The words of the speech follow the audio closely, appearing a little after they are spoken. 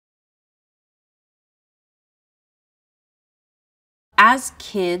as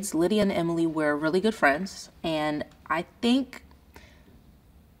kids, Lydia and Emily were really good friends, and I think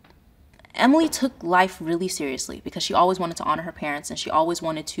Emily took life really seriously because she always wanted to honor her parents and she always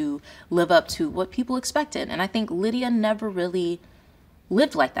wanted to live up to what people expected. And I think Lydia never really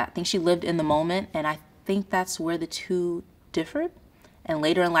lived like that. I think she lived in the moment, and I think that's where the two differed. And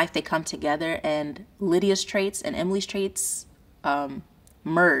later in life, they come together, and Lydia's traits and Emily's traits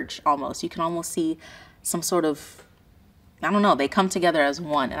merge almost. You can almost see some sort of, I don't know, they come together as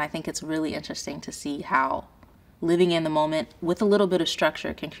one. And I think it's really interesting to see how living in the moment with a little bit of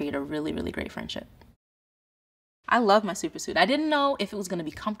structure can create a really, really great friendship. I love my super suit. I didn't know if it was going to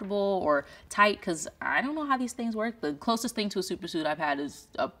be comfortable or tight because I don't know how these things work. The closest thing to a super suit I've had is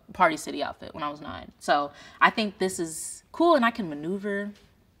a Party City outfit when I was 9. So I think this is cool and I can maneuver.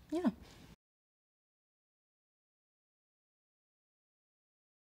 Yeah.